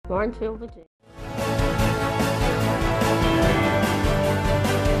Lawrenceville, Virginia.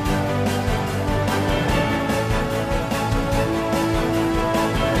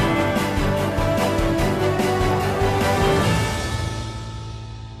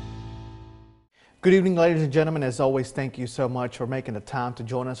 Good evening, ladies and gentlemen. As always, thank you so much for making the time to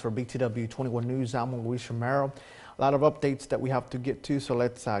join us for BTW21 News. I'm Luis Romero. A lot of updates that we have to get to, so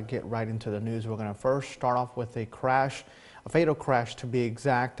let's get right into the news. We're going to first start off with a crash, a fatal crash to be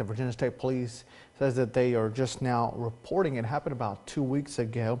exact. The Virginia State Police says that they are just now reporting it happened about 2 weeks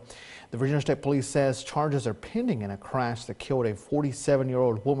ago. The Virginia State Police says charges are pending in a crash that killed a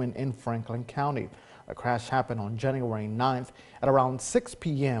 47-year-old woman in Franklin County. The crash happened on January 9th at around 6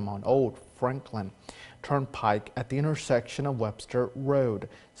 p.m. on Old Franklin Turnpike at the intersection of Webster Road.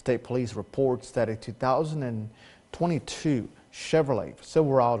 State Police reports that a 2022 Chevrolet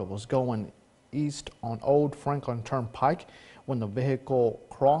Silverado was going east on Old Franklin Turnpike when the vehicle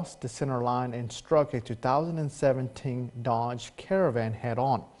crossed the center line and struck a 2017 Dodge Caravan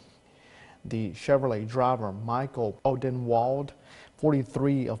head-on. The Chevrolet driver, Michael Odenwald,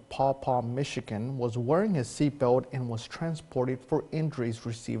 43 of Paw Paw, Michigan, was wearing his seatbelt and was transported for injuries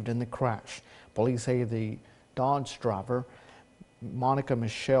received in the crash. Police say the Dodge driver, Monica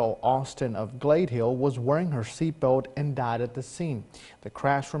Michelle Austin of Glade Hill, was wearing her seatbelt and died at the scene. The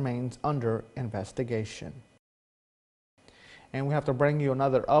crash remains under investigation. And we have to bring you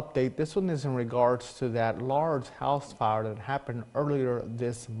another update. This one is in regards to that large house fire that happened earlier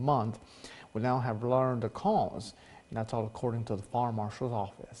this month. We now have learned the cause, and that's all according to the Fire Marshal's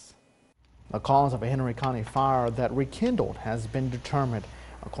office. The cause of a Henry County fire that rekindled has been determined.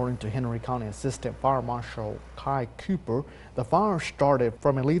 According to Henry County Assistant Fire Marshal Kai Cooper, the fire started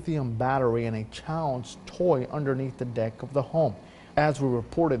from a lithium battery and a child's toy underneath the deck of the home. As we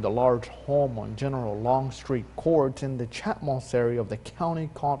reported, the large home on General Longstreet Court in the Chatmoss area of the county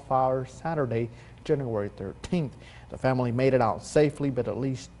caught fire Saturday, January 13th. The family made it out safely, but at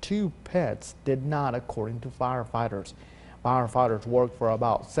least 2 pets did not, according to firefighters. Firefighters worked for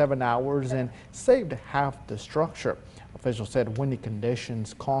about 7 hours and saved half the structure. Officials said windy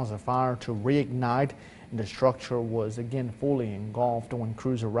conditions caused the fire to reignite, and the structure was again fully engulfed when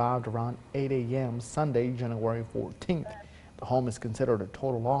crews arrived around 8 a.m. Sunday, January 14th. The home is considered a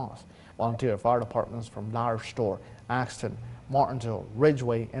total loss. Volunteer fire departments from Dyer Store, Axton, Martinsville,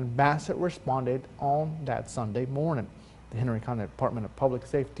 Ridgeway, and Bassett responded on that Sunday morning. The Henry County Department of Public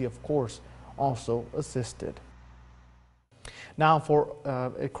Safety, of course, also assisted. Now for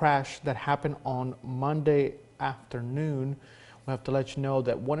a crash that happened on Monday afternoon, we have to let you know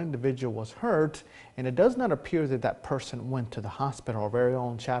that one individual was hurt, and it does not appear that that person went to the hospital. Our very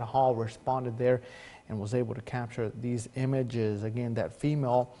own Chad Hall responded there and was able to capture these images. Again, that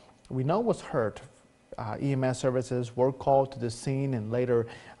female we know was hurt. EMS services were called to the scene and later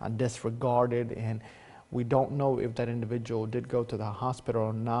disregarded, and we don't know if that individual did go to the hospital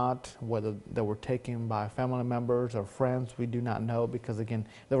or not, whether they were taken by family members or friends. We do not know, because again,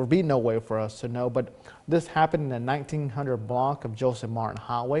 there would be no way for us to know. But this happened in the 1900 block of Joseph Martin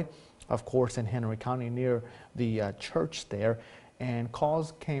Highway, of course in Henry County, near the church there. And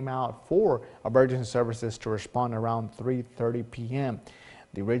calls came out for emergency services to respond around 3:30 p.m.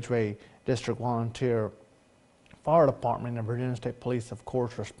 The Ridgeway District Volunteer Fire Department and Virginia State Police, of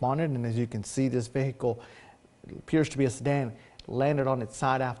course, responded. And as you can see, this vehicle appears to be a sedan, landed on its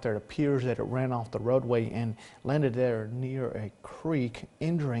side after it appears that it ran off the roadway and landed there near a creek,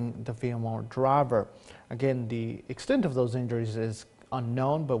 injuring the female driver. Again, the extent of those injuries is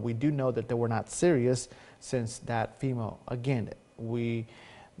unknown, but we do know that they were not serious, since that female, again, we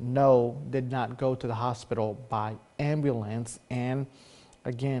know did not go to the hospital by ambulance. And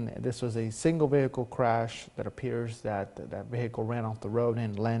again, this was a single vehicle crash that appears that that vehicle ran off the road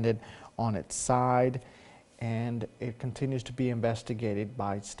and landed on its side, and it continues to be investigated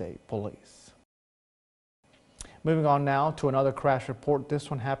by state police. Moving on now to another crash report,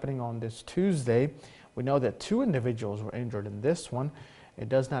 this one happening on this Tuesday. We know that 2 individuals were injured in this one. It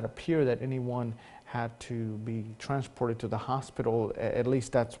does not appear that anyone had to be transported to the hospital. At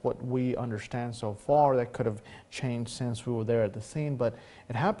least that's what we understand so far. That could have changed since we were there at the scene, but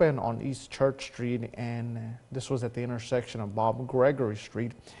it happened on East Church Street, and this was at the intersection of Bob Gregory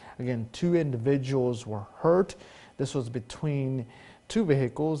Street. Again, 2 individuals were hurt. This was between 2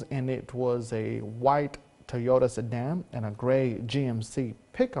 vehicles, and it was a white Toyota sedan and a gray GMC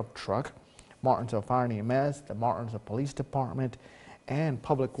pickup truck. Martinsville Fire and EMS, the Martinsville Police Department, and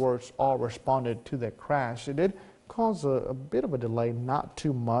Public Works all responded to that crash. It did cause a bit of a delay, not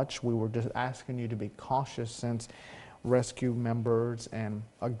too much. We were just asking you to be cautious, since rescue members and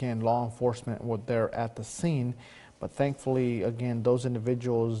again law enforcement were there at the scene. But thankfully, again, those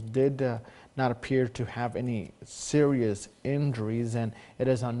individuals did not appear to have any serious injuries, and it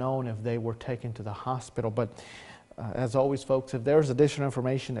is unknown if they were taken to the hospital. But as always, folks, if there's additional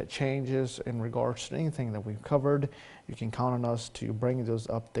information that changes in regards to anything that we've covered, you can count on us to bring those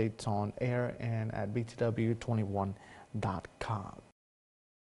updates on air and at BTW21.com.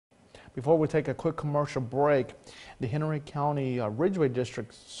 Before we take a quick commercial break, the Henry County Ridgeway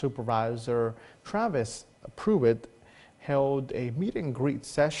District Supervisor Travis Pruitt held a meet and greet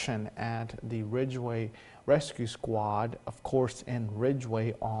session at the Ridgeway Rescue Squad, of course, in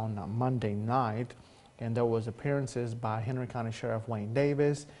Ridgeway on Monday night. And there was appearances by Henry County Sheriff Wayne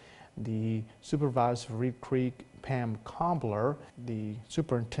Davis, the Supervisor for Reed Creek, Pam Cobbler, the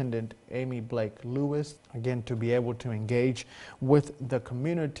Superintendent Amy Blake Lewis, again, to be able to engage with the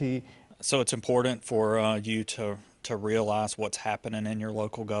community. So it's important for you to realize what's happening in your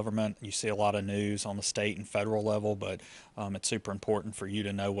local government. You see a lot of news on the state and federal level, but it's super important for you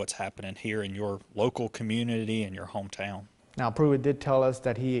to know what's happening here in your local community and your hometown. Now, Pruitt did tell us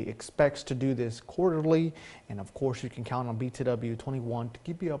that he expects to do this quarterly, and of course you can count on BTW21 to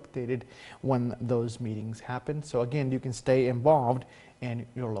keep you updated when those meetings happen. So again, you can stay involved in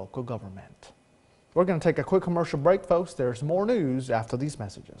your local government. We're going to take a quick commercial break, folks. There's more news after these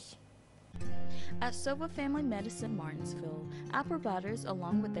messages. At Sova Family Medicine Martinsville, our providers,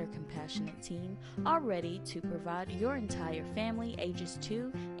 along with their compassionate team, are ready to provide your entire family ages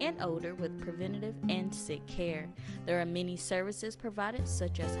 2 and older with preventative and sick care. There are many services provided,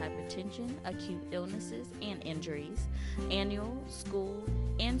 such as hypertension, acute illnesses and injuries, annual, school,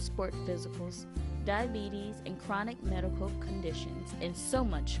 and sport physicals, diabetes and chronic medical conditions, and so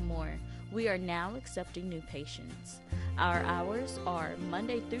much more. We are now accepting new patients. Our hours are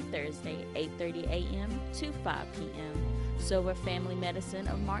Monday through Thursday, 8:30 a.m. to 5 p.m. Silver Family Medicine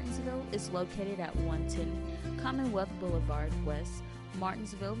of Martinsville is located at 110 Commonwealth Boulevard West,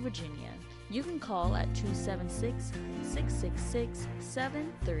 Martinsville, Virginia. You can call at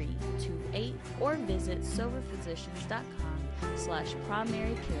 276-666-7328 or visit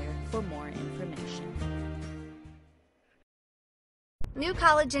silverphysicians.com/primary care for more information. New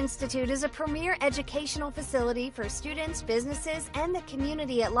College Institute is a premier educational facility for students, businesses, and the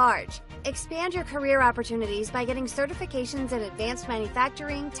community at large. Expand your career opportunities by getting certifications in advanced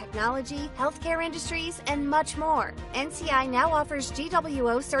manufacturing, technology, healthcare industries, and much more. NCI now offers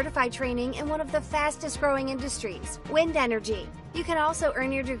GWO certified training in one of the fastest growing industries, wind energy. You can also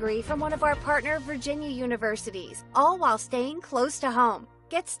earn your degree from one of our partner Virginia universities, all while staying close to home.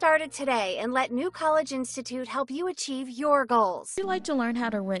 Get started today and let New College Institute help you achieve your goals. Would you like to learn how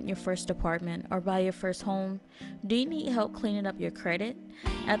to rent your first apartment or buy your first home? Do you need help cleaning up your credit?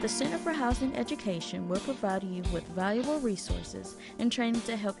 At the Center for Housing Education, we'll provide you with valuable resources and training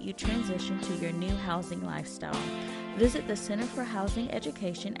to help you transition to your new housing lifestyle. Visit the Center for Housing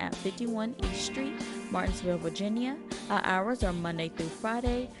Education at 51 East Street, Martinsville, Virginia. Our hours are Monday through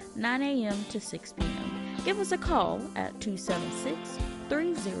Friday, 9 a.m. to 6 p.m. Give us a call at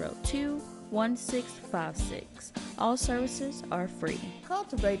 276-302-1656. All services are free.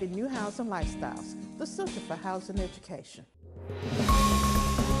 Cultivating new housing lifestyles. The Center for Housing Education.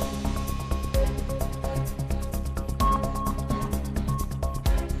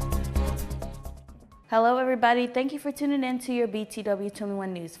 Hello everybody, thank you for tuning in to your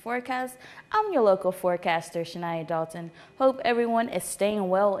BTW21 News Forecast. I'm your local forecaster, Shania Dalton. Hope everyone is staying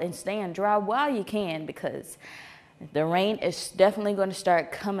well and staying dry while you can, because the rain is definitely going to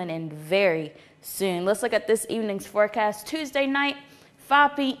start coming in very soon. Let's look at this evening's forecast. Tuesday night,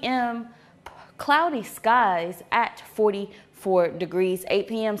 5 p.m., cloudy skies at 44 degrees. 8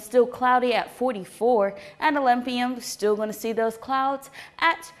 p.m. still cloudy at 44. At 11 p.m. still going to see those clouds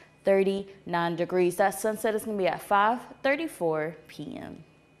at 39 degrees. That sunset is going to be at 5:34 p.m.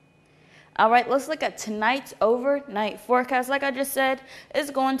 All right, let's look at tonight's overnight forecast. Like I just said,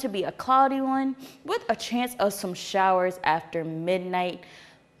 it's going to be a cloudy one with a chance of some showers after midnight.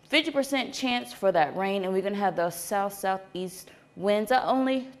 50% chance for that rain, and we're going to have those south-southeast winds at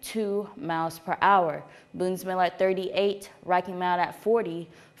only 2 miles per hour. Boonesville at 38, Rocky Mount at 40,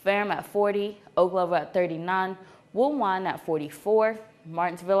 Ferrum at 40, Oak Level at 39, Woolwine at 44,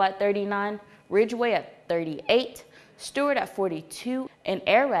 Martinsville at 39, Ridgeway at 38, Stewart at 42, and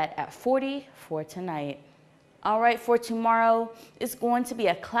Ararat at 40 for tonight. All right, for tomorrow, it's going to be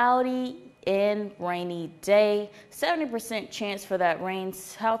a cloudy and rainy day. 70% chance for that rain.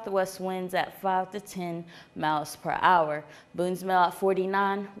 Southwest winds at 5 to 10 miles per hour. Boonesville at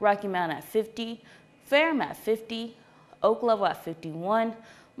 49, Rocky Mount at 50, Ferrum at 50, Oak Level at 51,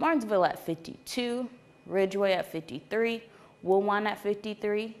 Martinsville at 52, Ridgeway at 53, Woolwine at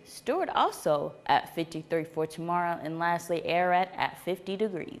 53, Stewart also at 53 for tomorrow, and lastly, Ararat at 50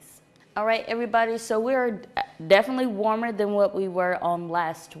 degrees. All right, everybody, so we're definitely warmer than what we were on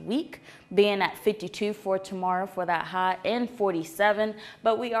last week, being at 52 for tomorrow for that high and 47,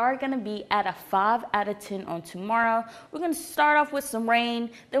 but we are going to be at a 5 out of 10 on tomorrow. We're going to start off with some rain,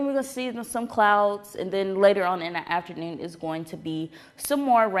 then we're going to see some clouds, and then later on in the afternoon is going to be some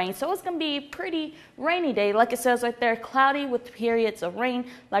more rain. So it's going to be a pretty rainy day. Like it says right there, cloudy with periods of rain.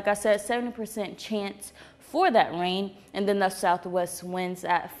 Like I said, 70% chance for that rain, and then the southwest winds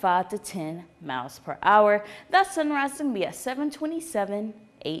at 5 to 10 miles per hour. That sunrise is going to be at 7:27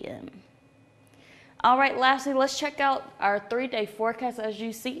 a.m. All right, lastly, let's check out our 3-day forecast. As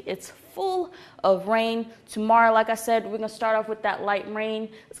you see, it's full of rain. Tomorrow, like I said, we're going to start off with that light rain.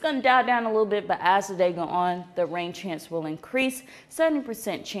 It's going to dial down a little bit, but as the day goes on, the rain chance will increase.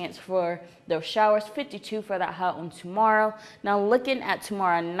 70% chance for those showers, 52 for that high on tomorrow. Now, looking at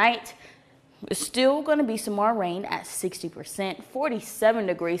tomorrow night, it's still going to be some more rain at 60%, 47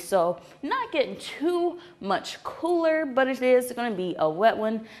 degrees, so not getting too much cooler, but it is going to be a wet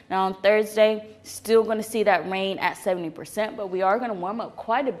one. Now on Thursday, still going to see that rain at 70%, but we are going to warm up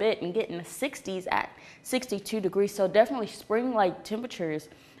quite a bit and get in the 60s at 62 degrees, so definitely spring-like temperatures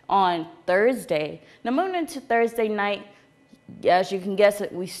on Thursday. Now moving into Thursday night, as you can guess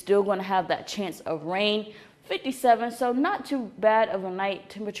it, we still going to have that chance of rain, 57, so not too bad of a night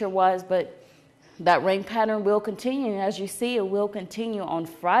temperature-wise, but that rain pattern will continue. As you see, it will continue on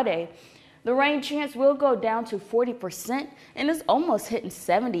Friday. The rain chance will go down to 40% and is almost hitting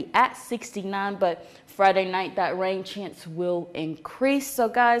 70 at 69. But Friday night, that rain chance will increase. So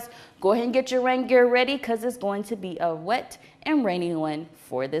guys, go ahead and get your rain gear ready because it's going to be a wet and rainy one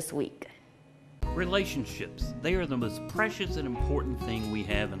for this week. Relationships, they are the most precious and important thing we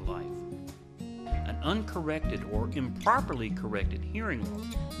have in life. An uncorrected or improperly corrected hearing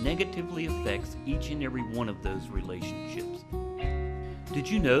loss negatively affects each and every one of those relationships. Did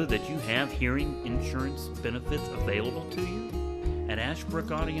you know that you have hearing insurance benefits available to you? At Ashbrook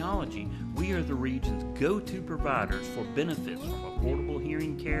Audiology, we are the region's go-to providers for benefits from affordable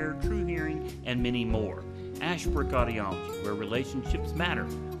hearing care, true hearing, and many more. Ashbrook Audiology, where relationships matter,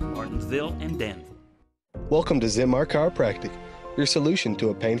 Martinsville and Danville. Welcome to Zenmar Chiropractic, your solution to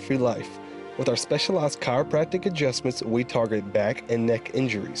a pain-free life. With our specialized chiropractic adjustments, we target back and neck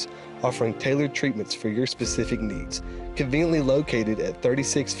injuries, offering tailored treatments for your specific needs. Conveniently located at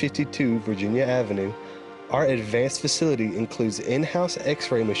 3652 Virginia Avenue, our advanced facility includes in-house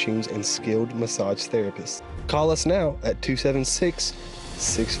x-ray machines and skilled massage therapists. Call us now at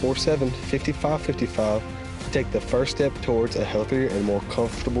 276-647-5555 to take the first step towards a healthier and more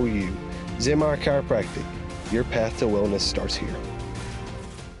comfortable you. Zenmar Chiropractic, your path to wellness starts here.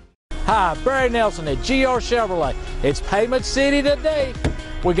 Hi, Barry Nelson at GR Chevrolet. It's Payment City today.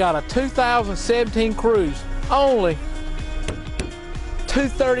 We got a 2017 Cruze, only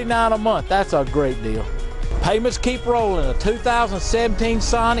 $239 a month. That's a great deal. Payments keep rolling. A 2017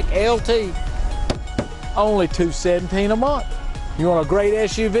 Sonic LT, only $217 a month. You want a great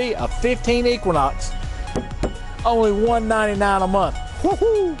SUV? A 15 Equinox, only $199 a month.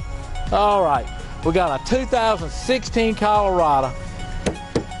 Woohoo! All right, we got a 2016 Colorado,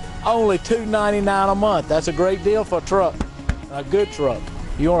 only $299 a month. That's a great deal for a truck, a good truck.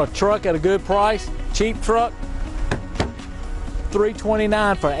 You want a truck at a good price, cheap truck,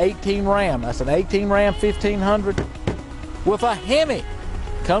 $329 for an 18 Ram. That's an 18 Ram 1500 with a Hemi.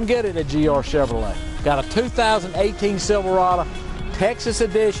 Come get it at GR Chevrolet. Got a 2018 Silverado, Texas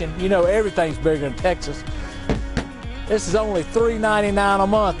edition. You know everything's bigger in Texas. This is only $399 a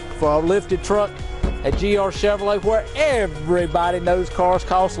month for a lifted truck at GR Chevrolet, where everybody knows cars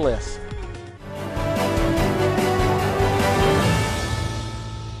cost less.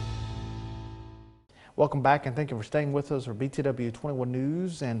 Welcome back, and thank you for staying with us for BTW21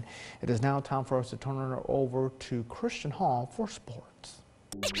 News. And it is now time for us to turn it over to Christian Hall for sports.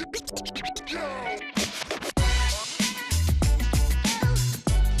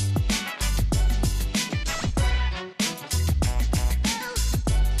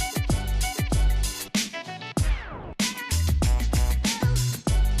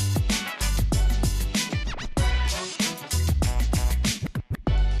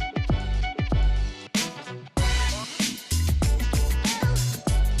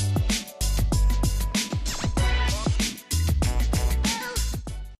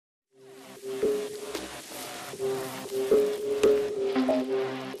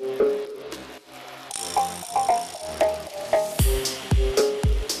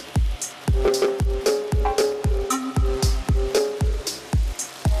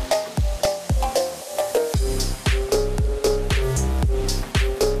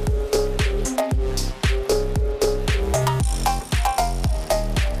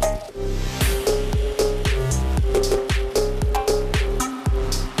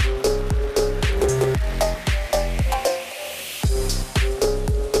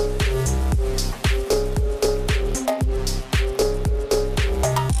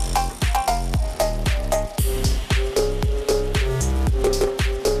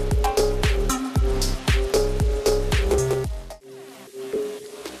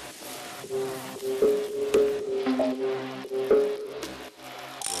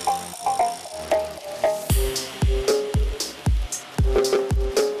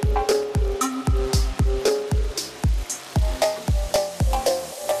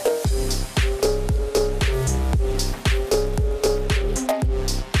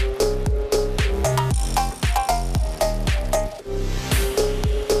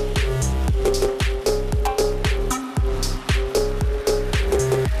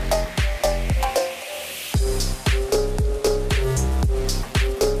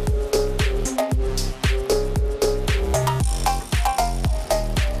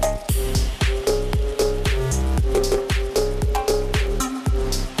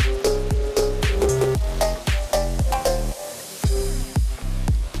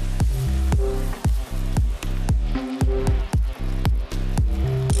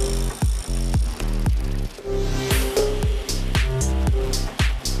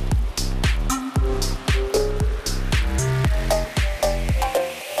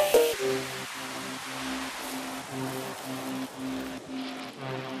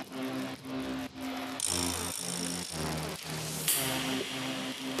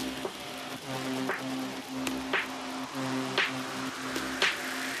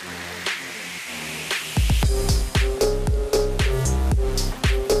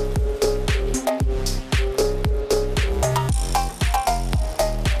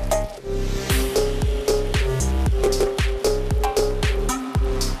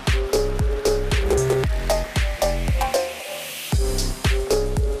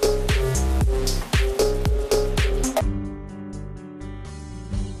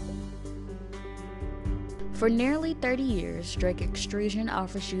 nearly 30 years, Drake Extrusion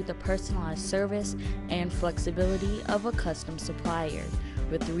offers you the personalized service and flexibility of a custom supplier.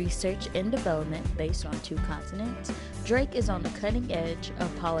 With research and development based on 2 continents, Drake is on the cutting edge of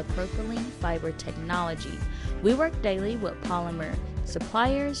polypropylene fiber technology. We work daily with polymer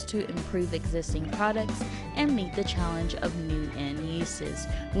suppliers to improve existing products and meet the challenge of new end uses.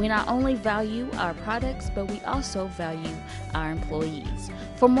 We not only value our products, but we also value our employees.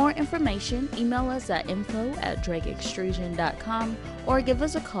 For more information, email us at info@drakeextrusion.com or give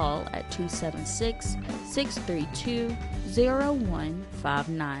us a call at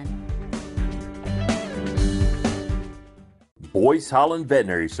 276-632-0159. Boyce Holland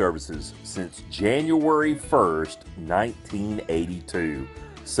Veterinary Services since January 1st, 1982.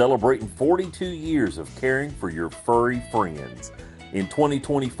 Celebrating 42 years of caring for your furry friends. In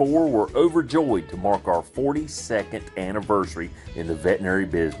 2024, we're overjoyed to mark our 42nd anniversary in the veterinary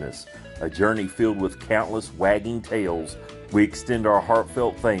business. A journey filled with countless wagging tails. We extend our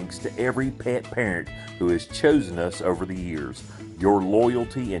heartfelt thanks to every pet parent who has chosen us over the years. Your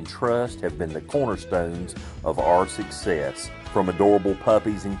loyalty and trust have been the cornerstones of our success. From adorable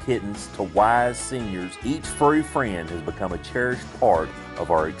puppies and kittens to wise seniors, each furry friend has become a cherished part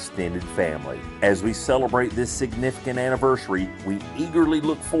of our extended family. As we celebrate this significant anniversary, we eagerly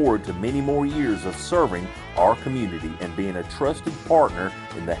look forward to many more years of serving our community and being a trusted partner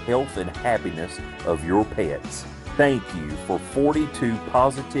in the health and happiness of your pets. Thank you for 42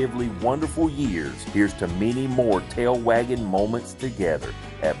 positively wonderful years. Here's to many more tail-wagging moments together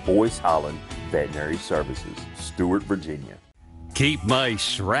at Boyce Holland Veterinary Services, Stewart, Virginia. Keep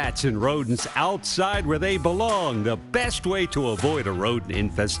mice, rats, and rodents outside where they belong. The best way to avoid a rodent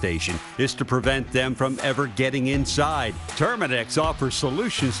infestation is to prevent them from ever getting inside. Terminex offers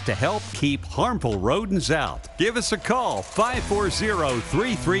solutions to help keep harmful rodents out. Give us a call,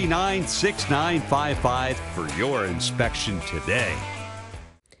 540-339-6955 for your inspection today.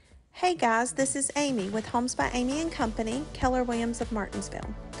 Hey guys, this is Amy with Homes by Amy & Company, Keller Williams of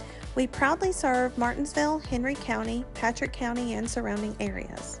Martinsville. We proudly serve Martinsville, Henry County, Patrick County, and surrounding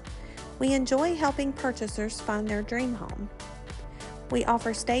areas. We enjoy helping purchasers find their dream home. We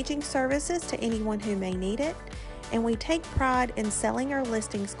offer staging services to anyone who may need it, and we take pride in selling our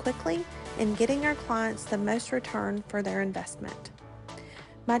listings quickly and getting our clients the most return for their investment.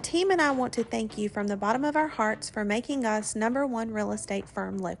 My team and I want to thank you from the bottom of our hearts for making us #1 real estate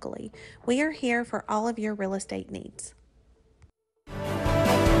firm locally. We are here for all of your real estate needs.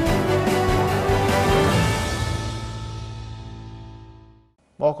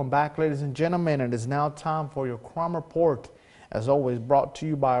 Welcome back, ladies and gentlemen. It is now time for your crime report, as always brought to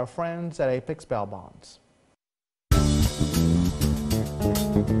you by our friends at Apex Bail Bonds.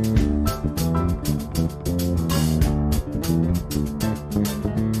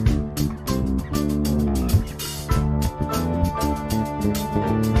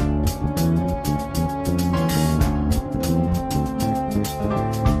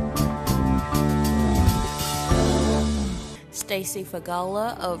 Stacy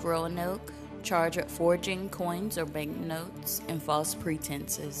Fagala of Roanoke, charged with forging coins or banknotes and false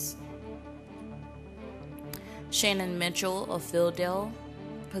pretenses. Shannon Mitchell of Fieldale,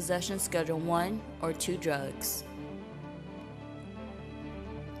 possession Schedule 1 or 2 drugs.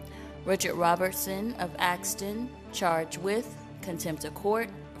 Richard Robertson of Axton, charged with contempt of court,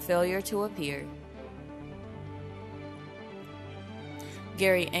 failure to appear.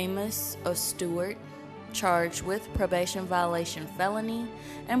 Gary Amos of Stewart, charged with probation violation felony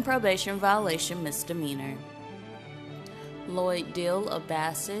and probation violation misdemeanor. Lloyd Dill of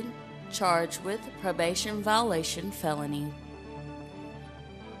Bassett, charged with probation violation felony.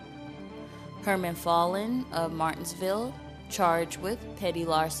 Herman Fallon of Martinsville, charged with petty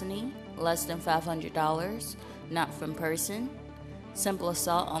larceny, less than $500, not from person, simple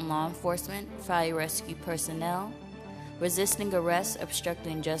assault on law enforcement, fire rescue personnel, resisting arrest,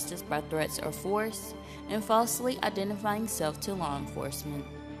 obstructing justice by threats or force, and falsely identifying self to law enforcement.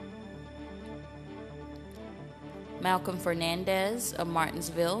 Malcolm Fernandez of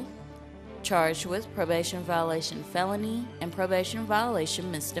Martinsville, charged with probation violation felony and probation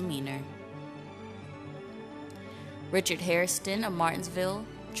violation misdemeanor. Richard Hairston of Martinsville,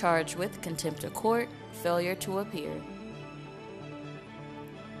 charged with contempt of court, failure to appear.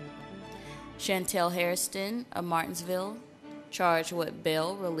 Chantel Hairston of Martinsville, charged with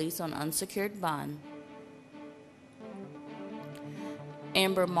bail release on unsecured bond.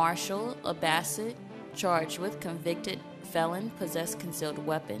 Amber Marshall of Bassett, charged with convicted felon, possessed concealed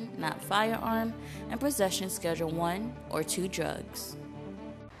weapon, not firearm, and possession Schedule 1 or 2 drugs.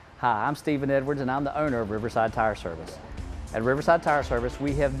 Hi, I'm Stephen Edwards and I'm the owner of Riverside Tire Service. At Riverside Tire Service,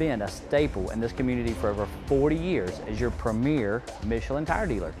 we have been a staple in this community for over 40 years as your premier Michelin tire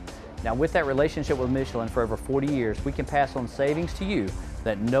dealer. Now, with that relationship with Michelin for over 40 years, we can pass on savings to you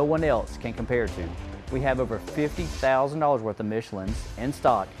that no one else can compare to. We have over $50,000 worth of Michelins in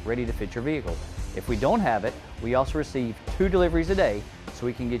stock ready to fit your vehicle. If we don't have it, we also receive 2 deliveries a day so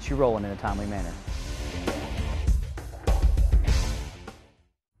we can get you rolling in a timely manner.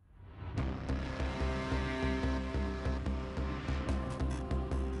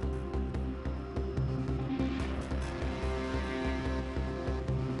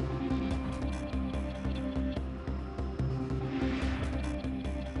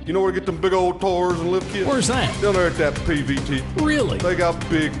 You know where to get them big old tires and lift kits? Where's that? Down there at that PVT. Really? They got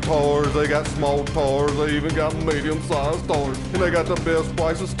big tires, they got small tires, they even got medium-sized tires, and they got the best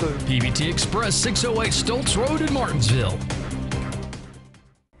prices too. PVT Express, 608 Stoltz Road in Martinsville.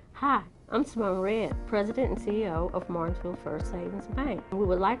 Hi, I'm Simone Red, President and CEO of Martinsville First Savings Bank. We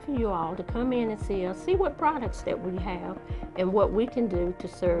would like for you all to come in and see us, see what products that we have and what we can do to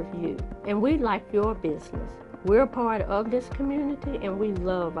serve you. And we like your business. We're a part of this community and we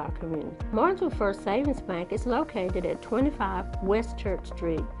love our community. Martinsville First Savings Bank is located at 25 West Church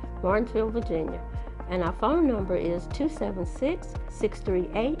Street, Martinsville, Virginia. And our phone number is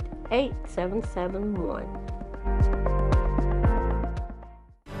 276-638-8771.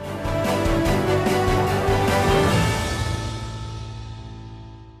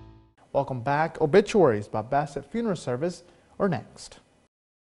 Welcome back. Obituaries by Bassett Funeral Service are next.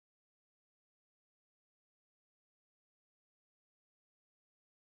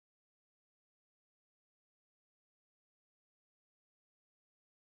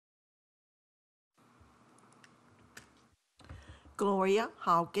 Gloria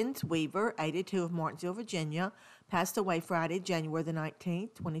Hawkins Weaver, 82 of Martinsville, Virginia, passed away Friday, January the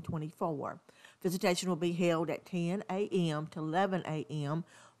 19th, 2024. Visitation will be held at 10 a.m. to 11 a.m.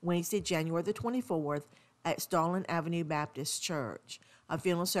 Wednesday, January the 24th at Starling Avenue Baptist Church. A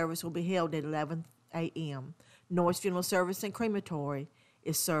funeral service will be held at 11 a.m. Norris Funeral Service and Crematory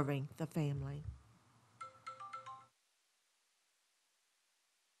is serving the family.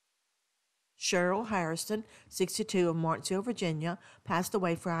 Cheryl Harrison, 62 of Martinsville, Virginia, passed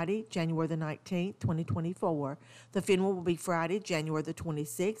away Friday, January the 19th, 2024. The funeral will be Friday, January the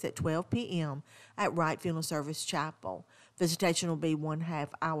 26th at 12 p.m. at Wright Funeral Service Chapel. Visitation will be 1/2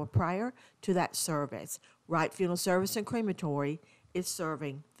 hour prior to that service. Wright Funeral Service and Crematory is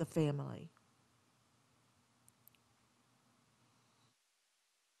serving the family.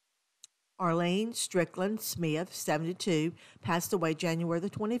 Arlene Strickland Smith, 72, passed away January the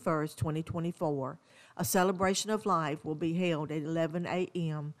 21st, 2024. A celebration of life will be held at 11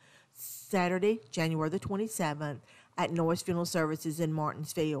 a.m. Saturday, January the 27th at Norris Funeral Services in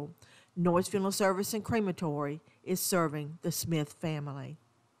Martinsville. Norris Funeral Service and Crematory is serving the Smith family.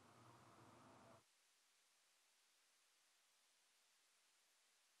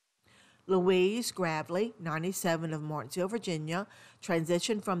 Louise Gravely, 97 of Martinsville, Virginia,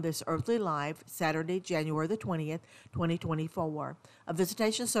 transitioned from this earthly life Saturday, January the 20th, 2024. A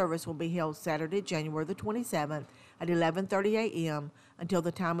visitation service will be held Saturday, January the 27th at 11:30 a.m. until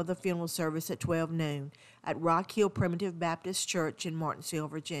the time of the funeral service at 12 noon at Rock Hill Primitive Baptist Church in Martinsville,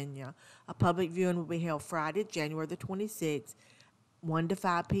 Virginia. A public viewing will be held Friday, January the 26th, 1 to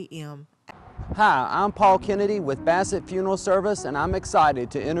 5 p.m. Hi, I'm Paul Kennedy with Bassett Funeral Service, and I'm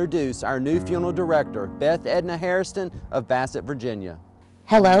excited to introduce our new funeral director, Beth Edna Hairston of Bassett, Virginia.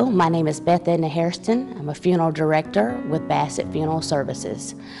 Hello, my name is Beth Edna Hairston. I'm a funeral director with Bassett Funeral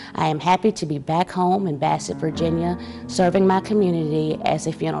Services. I am happy to be back home in Bassett, Virginia, serving my community as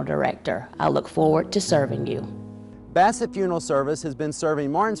a funeral director. I look forward to serving you. Bassett Funeral Service has been serving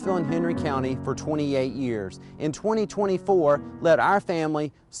Martinsville and Henry County for 28 years. In 2024, let our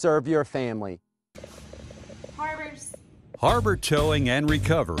family serve your family. Harbor Towing and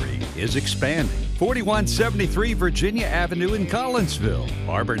Recovery is expanding. 4173 Virginia Avenue in Collinsville.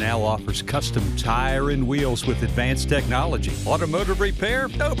 Harbor now offers custom tire and wheels with advanced technology. Automotive repair?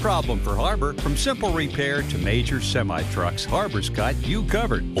 No problem for Harbor. From simple repair to major semi-trucks, Harbor's got you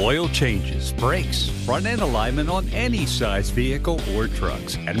covered. Oil changes, brakes, front end alignment on any size vehicle or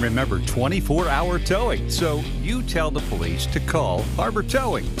trucks. And remember, 24-hour towing. So you tell the police to call Harbor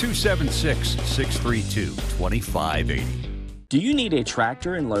Towing, 276-632-2580. Do you need a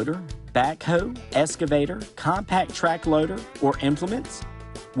tractor and loader, backhoe, excavator, compact track loader, or implements?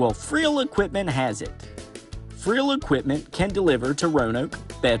 Well, Friel Equipment has it. Friel Equipment can deliver to Roanoke,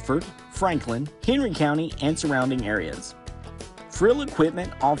 Bedford, Franklin, Henry County, and surrounding areas. Friel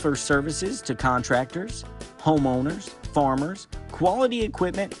Equipment offers services to contractors, homeowners, farmers, quality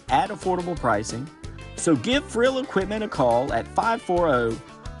equipment at affordable pricing, So give Frill Equipment a call at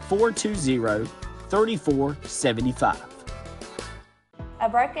 540-420-3475. A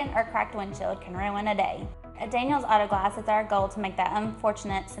broken or cracked windshield can ruin a day. At Daniels Auto Glass, it's our goal to make that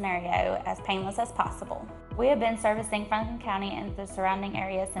unfortunate scenario as painless as possible. We have been servicing Franklin County and the surrounding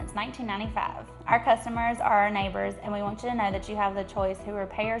area since 1995. Our customers are our neighbors, and we want you to know that you have the choice who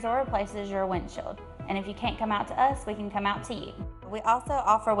repairs or replaces your windshield. And if you can't come out to us, we can come out to you. We also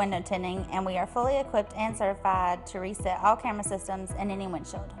offer window tinting, and we are fully equipped and certified to reset all camera systems in any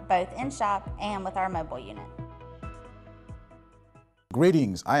windshield, both in shop and with our mobile unit.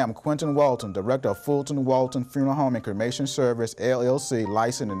 Greetings, I am Quentin Walton, Director of Fulton Walton Funeral Home and Cremation Service, LLC,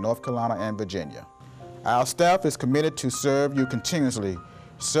 licensed in North Carolina and Virginia. Our staff is committed to serve you continuously.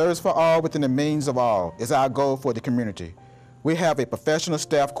 Service for all within the means of all is our goal for the community. We have a professional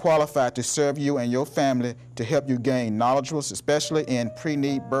staff qualified to serve you and your family to help you gain knowledge, especially in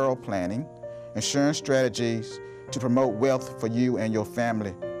pre-need burial planning, insurance strategies to promote wealth for you and your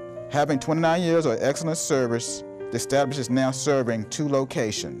family. Having 29 years of excellent service, the establishment is now serving 2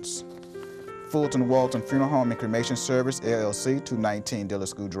 locations. Fulton Walton Funeral Home and Cremation Service, LLC, 219 Diller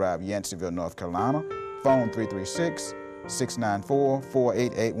School Drive, Yanceyville, North Carolina. Phone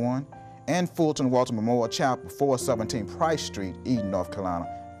 336-694-4881. And Fulton Walton Memorial Chapel, 417 Price Street, Eden, North Carolina.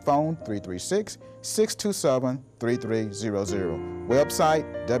 Phone 336-627-3300. Website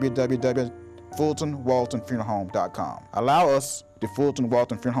www.fultonwaltonfuneralhome.com. Allow us, the Fulton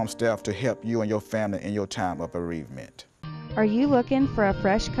Walton Funeral Home staff, to help you and your family in your time of bereavement. Are you looking for a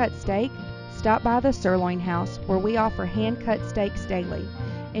fresh cut steak? Stop by the Sirloin House, where we offer hand-cut steaks daily.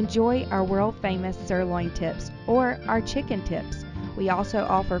 Enjoy our world-famous sirloin tips or our chicken tips. We also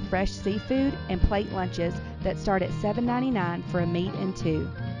offer fresh seafood and plate lunches that start at $7.99 for a meat and 2.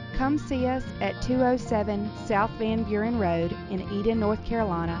 Come see us at 207 South Van Buren Road in Eden, North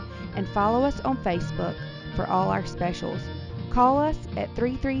Carolina, and follow us on Facebook for all our specials. Call us at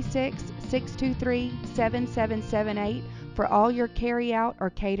 336-623-7778 for all your carry-out or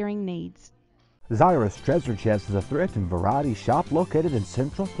catering needs. Zyrus Treasure Chest is a thrift and variety shop located in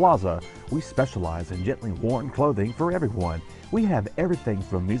Central Plaza. We specialize in gently worn clothing for everyone. We have everything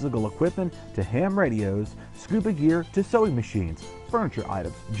from musical equipment to ham radios, scuba gear to sewing machines, furniture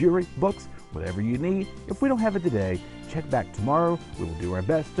items, jewelry, books, whatever you need. If we don't have it today, check back tomorrow. We will do our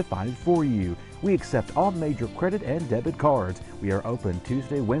best to find it for you. We accept all major credit and debit cards. We are open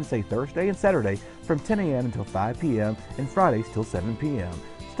Tuesday, Wednesday, Thursday, and Saturday from 10 a.m. until 5 p.m. and Fridays till 7 p.m.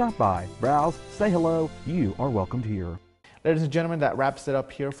 Stop by, browse, say hello. You are welcomed here. Ladies and gentlemen, that wraps it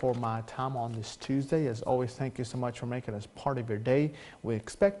up here for my time on this Tuesday. As always, thank you so much for making us part of your day. We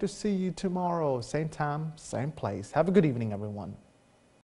expect to see you tomorrow, same time, same place. Have a good evening, everyone.